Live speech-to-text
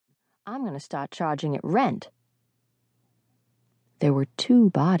I'm going to start charging it rent. There were 2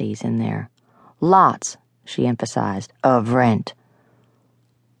 bodies in there. Lots, she emphasized, of rent.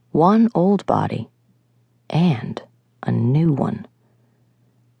 1 old body and a new one.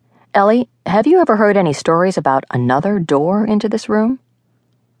 Ellie, have you ever heard any stories about another door into this room?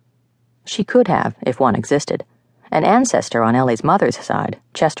 She could have, if one existed. An ancestor on Ellie's mother's side,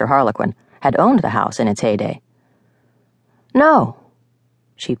 Chester Harlequin, had owned the house in its heyday. No.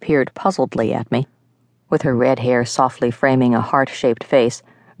 She peered puzzledly at me, with her red hair softly framing a heart-shaped face,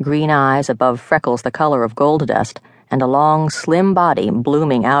 green eyes above freckles the color of gold dust, and a long, slim body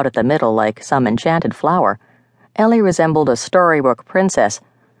blooming out at the middle like some enchanted flower. Ellie resembled a storybook princess,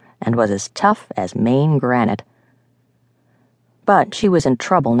 and was as tough as Maine granite. But she was in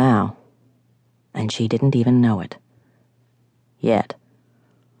trouble now, and she didn't even know it. Yet.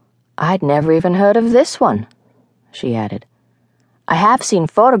 I'd never even heard of this one, she added. I have seen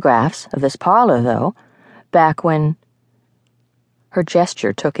photographs of this parlor, though, back when... Her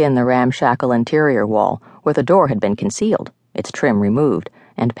gesture took in the ramshackle interior wall, where the door had been concealed, its trim removed,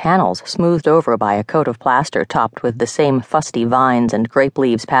 and panels smoothed over by a coat of plaster topped with the same fusty vines and grape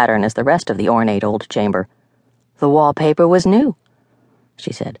leaves pattern as the rest of the ornate old chamber. The wallpaper was new,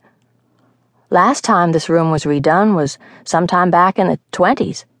 she said. Last time this room was redone was sometime back in the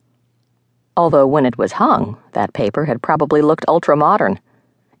 20s. Although when it was hung, that paper had probably looked ultra-modern.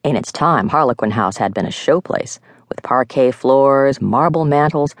 In its time, Harlequin House had been a showplace, with parquet floors, marble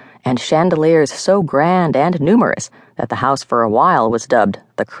mantels, and chandeliers so grand and numerous that the house for a while was dubbed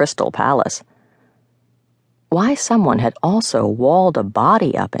the Crystal Palace. Why someone had also walled a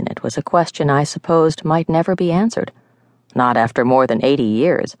body up in it was a question I supposed might never be answered, not after more than 80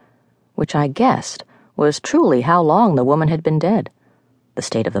 years, which I guessed was truly how long the woman had been dead. The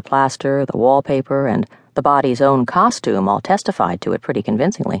state of the plaster, the wallpaper, and the body's own costume all testified to it pretty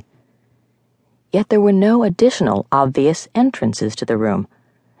convincingly. Yet there were no additional obvious entrances to the room,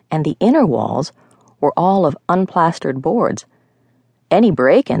 and the inner walls were all of unplastered boards. Any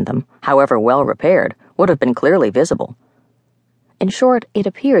break in them, however well repaired, would have been clearly visible. In short, it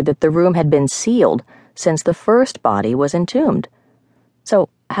appeared that the room had been sealed since the first body was entombed. So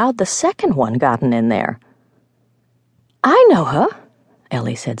how'd the second one gotten in there? I know her,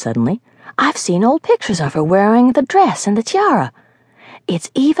 Ellie said suddenly. I've seen old pictures of her wearing the dress and the tiara.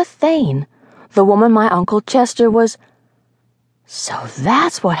 It's Eva Thane, the woman my Uncle Chester was... So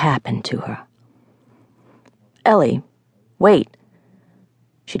that's what happened to her. Ellie, wait.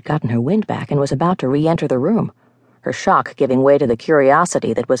 She'd gotten her wind back and was about to re-enter the room, her shock giving way to the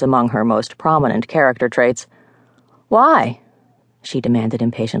curiosity that was among her most prominent character traits. Why? She demanded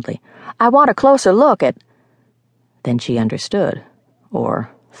impatiently. I want a closer look at... Then she understood.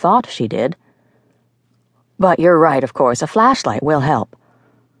 Or thought she did. But you're right, of course. A flashlight will help.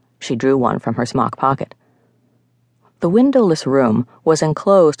 She drew one from her smock pocket. The windowless room was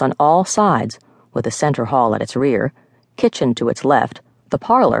enclosed on all sides, with a center hall at its rear, kitchen to its left, the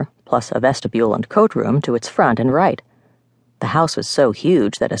parlor, plus a vestibule and coat room to its front and right. The house was so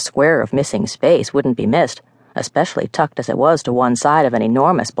huge that a square of missing space wouldn't be missed, especially tucked as it was to one side of an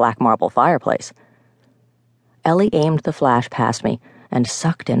enormous black marble fireplace. Ellie aimed the flash past me and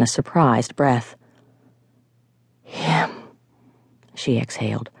sucked in a surprised breath. Him, she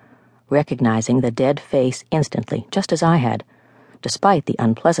exhaled, recognizing the dead face instantly, just as I had, despite the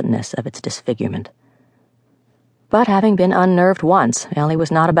unpleasantness of its disfigurement. But having been unnerved once, Ellie was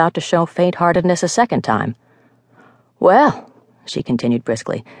not about to show faint-heartedness a second time. Well, she continued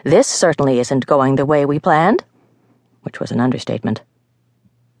briskly, this certainly isn't going the way we planned, which was an understatement.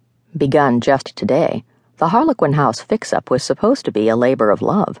 Begun just today, the Harlequin House fix-up was supposed to be a labor of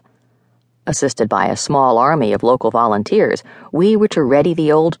love. Assisted by a small army of local volunteers, we were to ready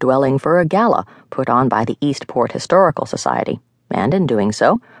the old dwelling for a gala put on by the Eastport Historical Society, and in doing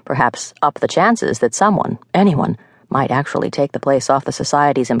so, perhaps up the chances that someone, anyone, might actually take the place off the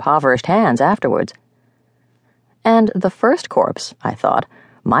society's impoverished hands afterwards. And the first corpse, I thought,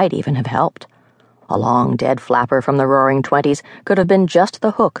 might even have helped. A long dead flapper from the roaring 20s could have been just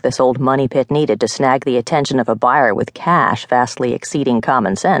the hook this old money pit needed to snag the attention of a buyer with cash vastly exceeding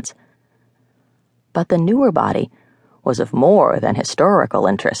common sense. But the newer body was of more than historical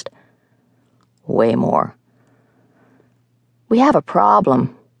interest. Way more. We have a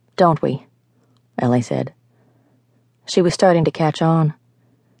problem, don't we? Ellie said. She was starting to catch on.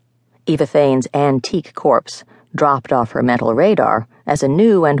 Eva Thane's antique corpse dropped off her mental radar as a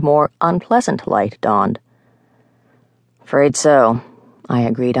new and more unpleasant light dawned. Afraid so, I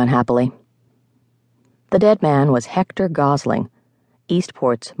agreed unhappily. The dead man was Hector Gosling,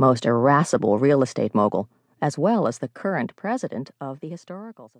 Eastport's most irascible real estate mogul, as well as the current president of the Historical Society.